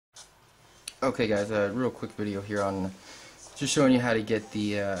Okay guys, a real quick video here on just showing you how to get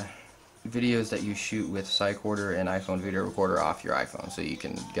the videos that you shoot with Cycorder and iPhone video recorder off your iPhone, so you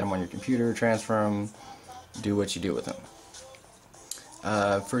can get them on your computer, transfer them, do what you do with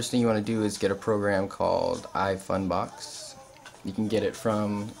them. First thing you want to do is get a program called iFunbox. You can get it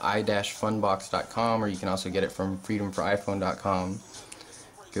from i-funbox.com, or you can also get it from freedomforiphone.com.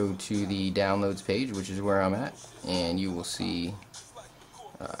 Go to the downloads page, which is where I'm at, and you will see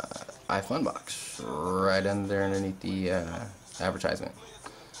iFunbox right under underneath the advertisement.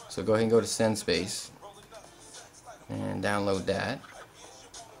 So go ahead and go to send space and download that.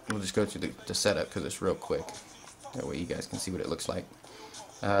 We'll just go to the setup because it's real quick. That way you guys can see what it looks like.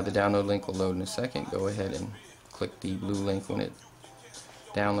 The download link will load in a second. Go ahead and click the blue link when it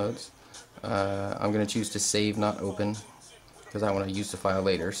downloads. I'm going to choose to save, not open, because I want to use the file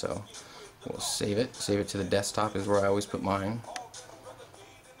later. So we'll save it. Save it to the desktop is where I always put mine.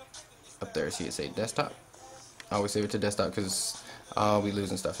 Up there, see it say desktop. I always save it to desktop because I'll be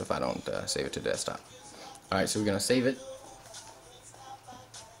losing stuff if I don't save it to desktop. Alright, so we're going to save it.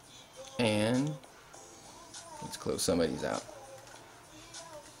 And let's close some of these out.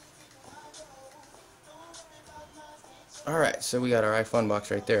 Alright, so we got our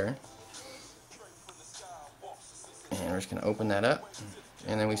iFunbox right there. And we're just going to open that up.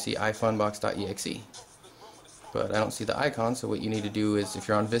 And then we see iFunbox.exe. But I don't see the icon, so what you need to do is, if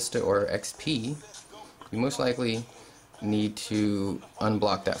you're on Vista or XP, you most likely need to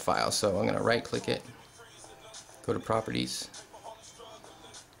unblock that file. So I'm going to right click it, go to Properties,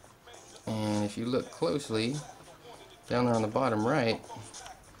 and if you look closely, down there on the bottom right,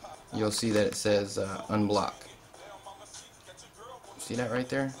 you'll see that it says unblock. See that right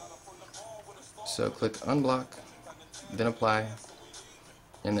there? So click unblock, then apply,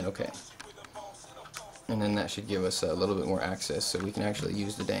 and then OK. And then that should give us a little bit more access so we can actually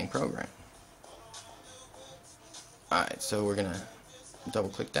use the dang program. Alright, so we're going to double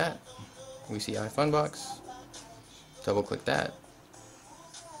click that. We see iFunbox. Double click that.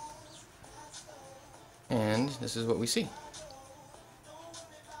 And this is what we see.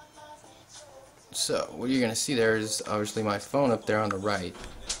 So what you're going to see there is obviously my phone up there on the right.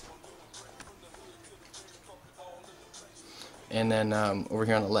 And then over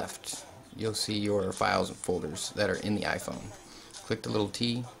here on the left, you'll see your files and folders that are in the iPhone. Click the little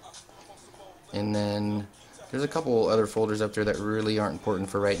T, and then there's a couple other folders up there that really aren't important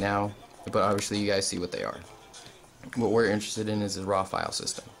for right now, but obviously you guys see what they are. What we're interested in is the raw file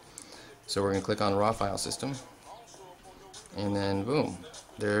system. So we're going to click on raw file system, and then boom,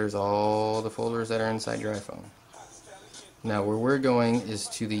 there's all the folders that are inside your iPhone. Now where we're going is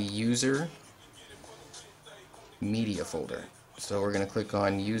to the user media folder. So we're going to click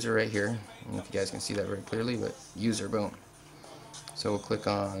on user right here. I don't know if you guys can see that very clearly, but user, boom. So we'll click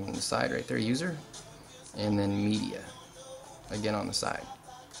on the side right there, user, and then media, again on the side.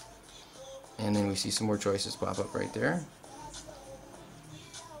 And then we see some more choices pop up right there.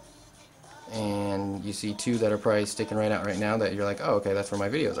 And you see two that are probably sticking right out right now that you're like, oh, okay, that's where my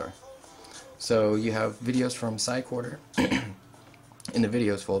videos are. So you have videos from Cycorder in the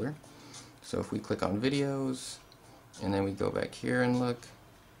videos folder. So if we click on videos, and then we go back here and look,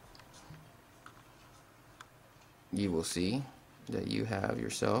 you will see that you have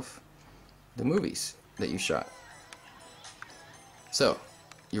yourself the movies that you shot. So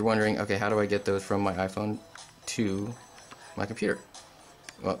you're wondering, okay, how do I get those from my iPhone to my computer?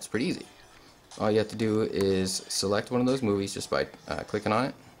 Well, it's pretty easy. All you have to do is select one of those movies just by clicking on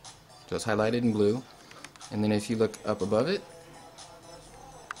it. So it's highlighted in blue, and then if you look up above it,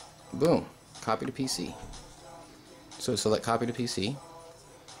 boom, copy to PC. So select copy to PC,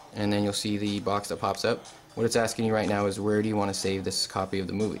 and then you'll see the box that pops up. What it's asking you right now is, where do you want to save this copy of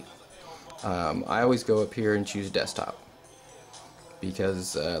the movie? I always go up here and choose desktop,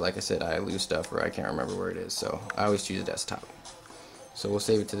 because like I said, I lose stuff or I can't remember where it is, so I always choose desktop. So we'll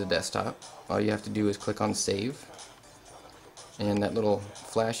save it to the desktop. All you have to do is click on save, and that little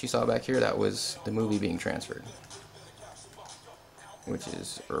flash you saw back here, that was the movie being transferred, which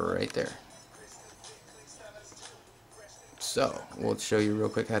is right there. So we'll show you real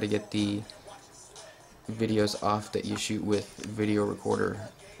quick how to get the videos off that you shoot with Video Recorder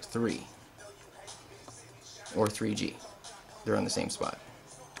 3 or 3G. They're on the same spot.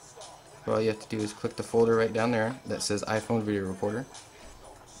 All you have to do is click the folder right down there that says iPhone Video Recorder,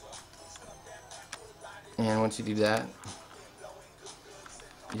 and once you do that,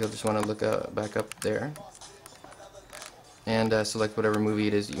 you'll just want to look back up there and select whatever movie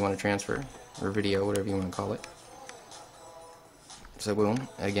it is that you want to transfer, or video, whatever you want to call it. So boom,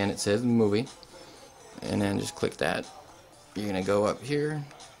 again it says movie, and then just click that. You're going to go up here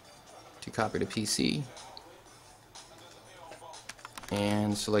to copy to PC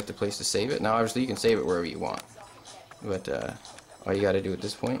and select a place to save it. Now obviously you can save it wherever you want, but all you got to do at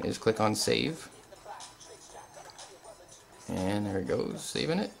this point is click on save, and there it goes,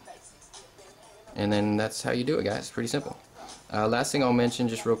 saving it. And then that's how you do it, guys. Pretty simple. Last thing I'll mention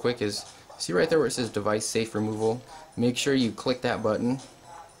just real quick is, see right there where it says device safe removal, make sure you click that button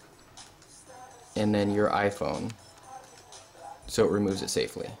and then your iPhone so it removes it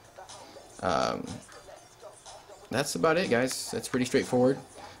safely. That's about it, guys. That's pretty straightforward.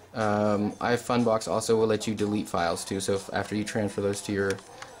 iFunbox also will let you delete files too, so if after you transfer those to your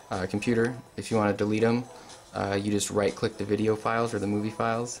computer, if you want to delete them, you just right click the video files or the movie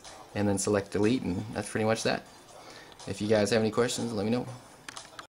files and then select delete, and that's pretty much that. If you guys have any questions, let me know.